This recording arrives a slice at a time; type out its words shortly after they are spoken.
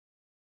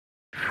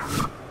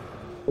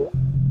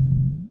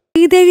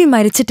ശ്രീദേവി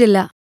മരിച്ചിട്ടില്ല.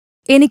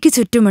 എനിക്ക്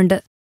ചുറ്റുമുണ്ട്.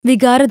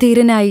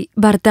 വികാരധീരനായി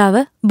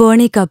ഭർത്താവ്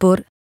ബോണി കപൂർ.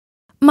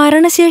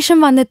 മരണശേഷം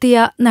വന്നെത്തിയ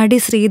നടി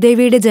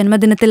ശ്രീദേവിയുടെ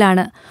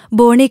ജന്മദിനത്തിലാണ്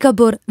ബോണി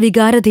കപൂർ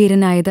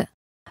വികാരധീരനായത്.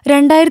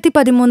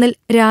 2013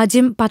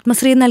 രാജ്യം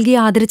പത്മശ്രീ നൽകി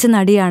ആദരിച്ച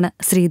നടിയാണ്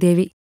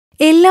ശ്രീദേവി.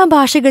 എല്ലാ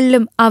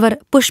ഭാഷകളിലും അവർ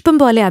പുഷ്പം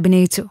പോലെ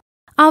അഭിനയിച്ചു.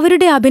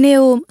 അവരുടെ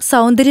അഭിനയവും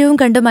സൗന്ദര്യവും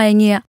കണ്ടു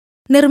മയങ്ങിയ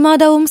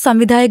നിർമ്മാതാവും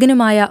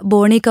സംവിധായകനുമായ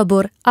ബോണി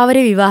കപൂർ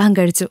അവരെ വിവാഹം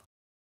കഴിച്ചു.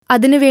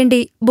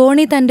 അതിനുവേണ്ടി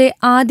ബോണി തന്റെ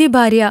ആദ്യ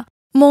ഭാര്യ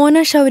മോന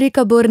ഷൗരി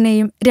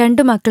കപൂറിനെയും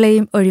 2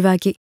 മക്കളെയും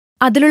ഒഴിവാക്കി.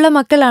 അതിലുള്ള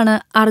മക്കളാണ്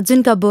അർജുൻ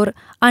കപൂർ,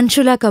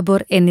 അൻഷുല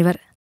കപൂർ എന്നിവർ.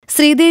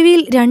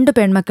 ശ്രീദേവിയിൽ 2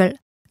 പെൺമക്കൾ,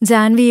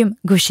 ജാൻവിയും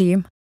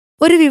ഖുഷിയും.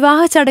 ഒരു വിവാഹ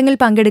ചടങ്ങിൽ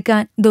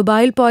പങ്കെടുക്കാൻ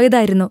ദുബായിൽ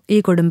പോയതായിരുന്നു ഈ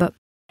കുടുംബം.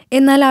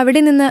 എന്നാൽ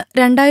അവിടെ നിന്ന്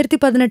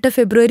 2018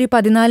 ഫെബ്രുവരി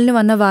 14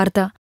 വന്ന വാർത്ത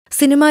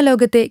സിനിമാ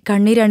ലോകത്തെ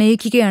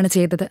കണ്ണീരണിയിക്കുകയാണ്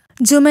ചെയ്തത്.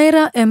 ജുമൈറ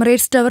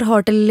എമിറേറ്റ്സ് ടവർ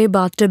ഹോട്ടലിലെ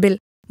ബാത്ടബിൽ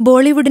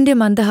ബോളിവുഡിന്റെ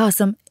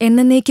മന്ദഹാസം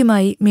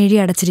എന്നേക്കുമായി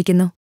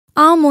മിഴിയടച്ചിരിക്കുന്നു.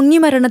 ആ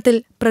മുങ്ങിമരണത്തിൽ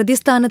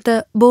പ്രതിസ്ഥാനത്ത്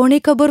ബോണി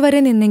കപൂർ വരെ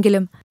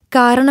നിന്നെങ്കിലും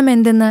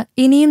കാരണമെന്തെന്ന്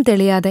ഇനിയും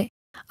തെളിയാതെ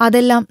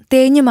അതെല്ലാം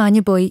തേഞ്ഞു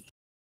മാഞ്ഞുപോയി.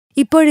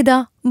 ഇപ്പോഴിതാ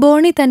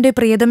ബോണി തന്റെ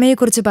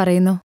പ്രിയതമയെക്കുറിച്ച്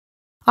പറയുന്നു.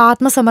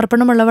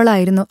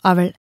 ആത്മസമർപ്പണമുള്ളവളായിരുന്നു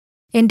അവൾ.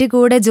 എന്റെ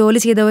കൂടെ ജോലി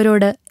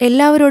ചെയ്തവരോട്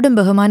എല്ലാവരോടും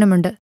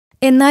ബഹുമാനമുണ്ട്.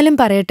 എന്നാലും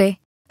പറയട്ടെ,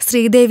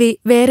 ശ്രീദേവി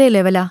വേറെ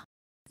ലെവലാ.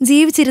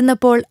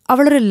 ജീവിച്ചിരുന്നപ്പോൾ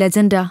അവളൊരു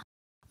ലെജൻഡാ.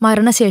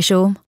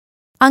 മരണശേഷവും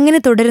അങ്ങനെ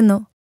തുടരുന്നു.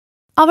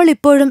 അവൾ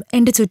ഇപ്പോഴും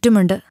എന്റെ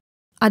ചുറ്റുമുണ്ട്.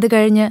 അത്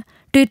കഴിഞ്ഞ്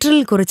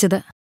ട്വിറ്ററിൽ കുറിച്ചത്: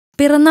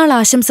 പിറന്നാൾ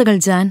ആശംസകൾ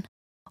ജാൻ.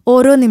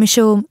 ഓരോ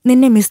നിമിഷവും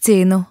നിന്നെ മിസ്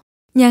ചെയ്യുന്നു.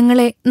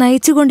 ഞങ്ങളെ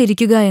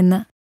നയിച്ചുകൊണ്ടിരിക്കുക എന്ന്.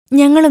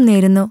 ഞങ്ങളും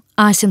നേരുന്നു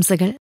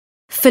ആശംസകൾ.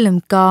 ഫിലിം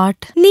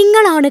കാട്ട്.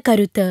 നിങ്ങളാണ്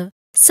കരുത്ത്.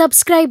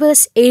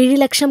 സബ്സ്ക്രൈബേഴ്സ് 7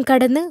 ലക്ഷം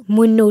കടന്ന്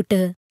മുന്നോട്ട്.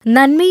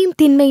 നന്മയും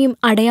തിന്മയും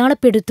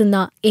അടയാളപ്പെടുത്തുന്ന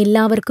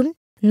എല്ലാവർക്കും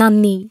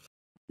നന്ദി.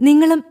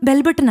 നിങ്ങളും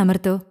ബെൽബട്ടൺ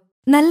അമർത്തോ.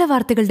 നല്ല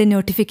വാർത്തകളുടെ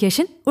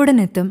നോട്ടിഫിക്കേഷൻ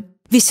ഉടനെത്തും.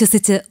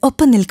 വിശ്വസിച്ച്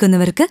ഒപ്പം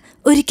നിൽക്കുന്നവർക്ക്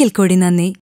ഒരിക്കൽ കൂടി നന്ദി.